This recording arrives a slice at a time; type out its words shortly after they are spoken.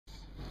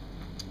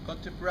how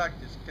to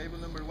practice. Cable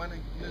number 1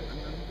 and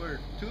number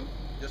 2,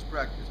 just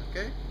practice,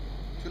 okay?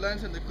 2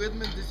 lines and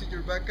equipment, this is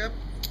your backup,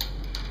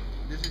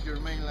 this is your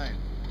main line.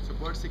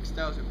 Support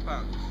 6,000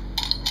 pounds.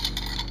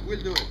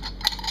 We'll do it,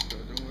 so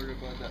don't worry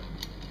about that.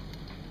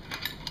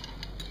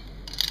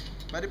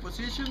 Body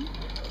position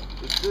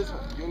is this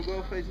one. You'll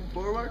go facing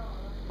forward,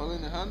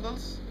 holding the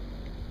handles,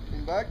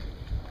 lean back,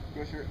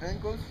 cross your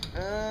ankles,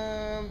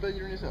 and bend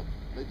your knees up,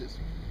 like this.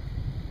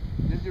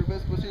 This is your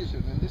best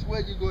position, and this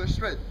way you go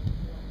straight.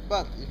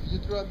 But if you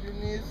drop your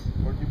knees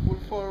or you pull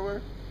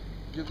forward,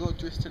 you go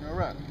twisting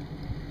around,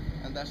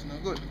 and that's no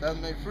good. That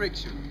may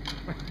friction,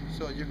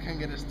 so you can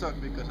get stuck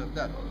because of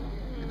that.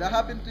 If that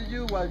happened to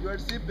you while you are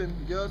sipping,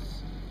 just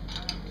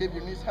keep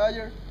your knees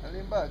higher and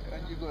lean back,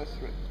 and you go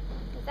straight.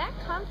 Is that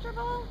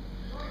comfortable?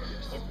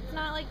 It's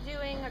not like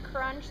doing a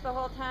crunch the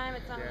whole time.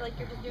 It's not like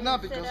you're just doing No, a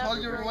because sit-up all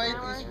for your an weight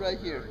hour? is right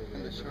here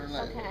in the short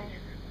line. Okay.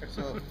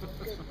 So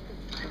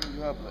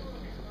you have like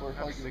support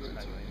how you do it.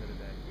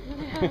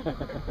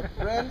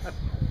 Friends, Friends,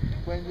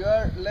 when you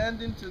are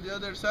landing to the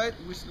other side,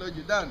 we slow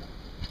you down.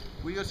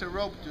 We use a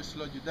rope to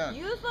slow you down.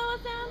 You slow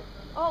us down?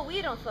 Oh,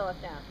 we don't slow us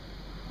down.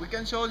 We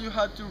can show you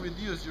how to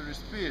reduce your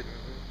speed,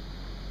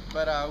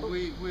 but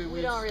we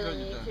don't slow really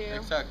you need down. to.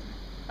 Exactly.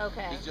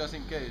 Okay. It's just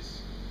in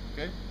case.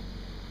 Okay.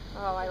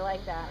 Oh, I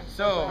like that.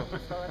 So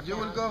Slow us you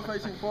will down. go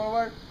facing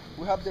forward.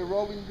 We have the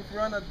rope in the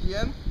front at the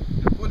end.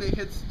 The pulley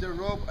hits the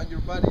rope and your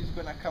body is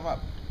gonna come up.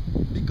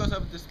 Because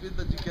of the speed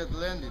that you get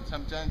landing,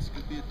 sometimes it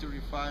could be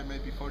 35,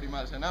 maybe 40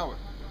 miles an hour.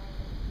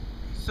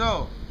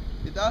 So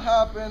if that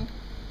happens,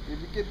 if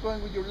you keep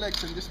going with your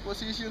legs in this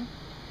position,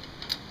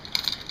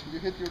 you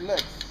hit your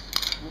legs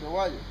with a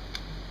wire,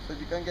 so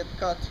you can get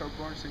cuts or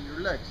burns in your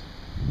legs.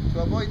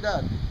 To avoid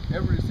that,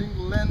 every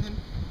single landing,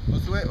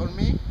 Josue or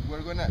me,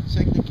 we're gonna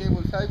check the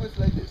cable sideways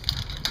like this.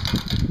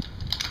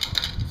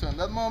 So in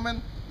that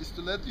moment, is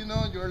to let you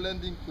know you're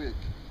landing quick.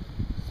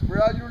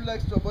 Spread out your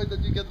legs to avoid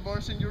that you get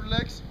burns in your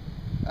legs,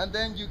 and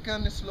then you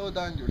can slow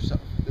down yourself.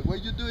 The way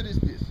you do it is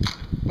this: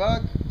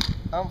 back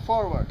and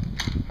forward,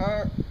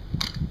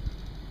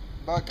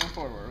 back and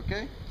forward,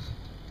 okay?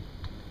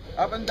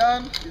 Up and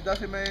down, it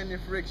doesn't make any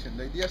friction.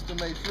 The idea is to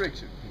make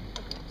friction.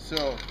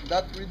 So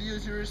that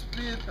reduces your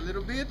speed a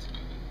little bit,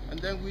 and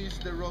then we use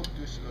the rope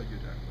to slow you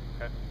down.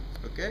 Okay.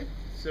 Okay?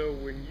 So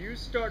when you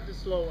start to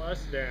slow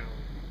us down,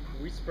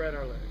 we spread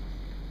our legs.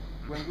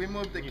 When we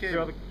move the You cable.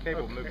 feel the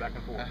cable move back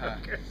and forth.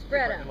 Okay.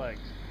 Spread Your 'em.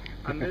 legs.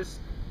 I missed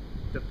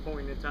the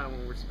point in time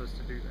when we're supposed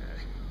to do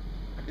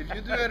that. If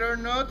you do it or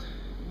not,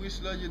 we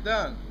slow you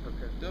down.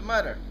 Okay. Don't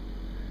matter.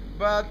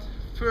 But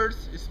first,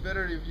 it's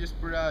better if you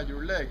spread out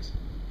your legs,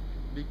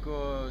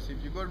 because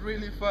if you go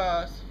really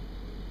fast,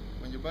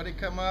 when your body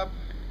come up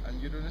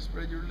and you don't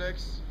spread your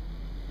legs,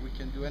 we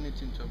can do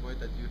anything to avoid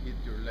that you hit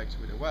your legs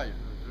with a wire.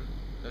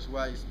 That's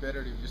why it's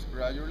better if you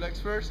spread out your legs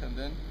first and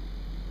then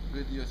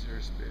reduce your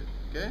speed.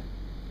 Okay?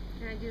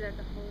 Can I do that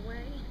the whole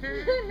way? No,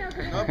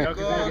 No, 'cause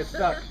you'll because get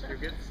stuck. You'll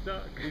get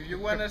stuck. if you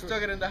want to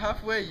stuck it in the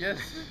halfway, yes.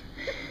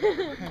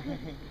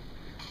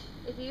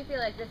 If you feel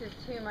like this is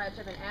too much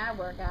of an ab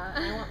workout,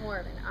 I want more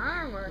of an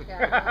arm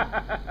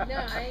workout. No,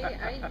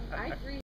 I freeze.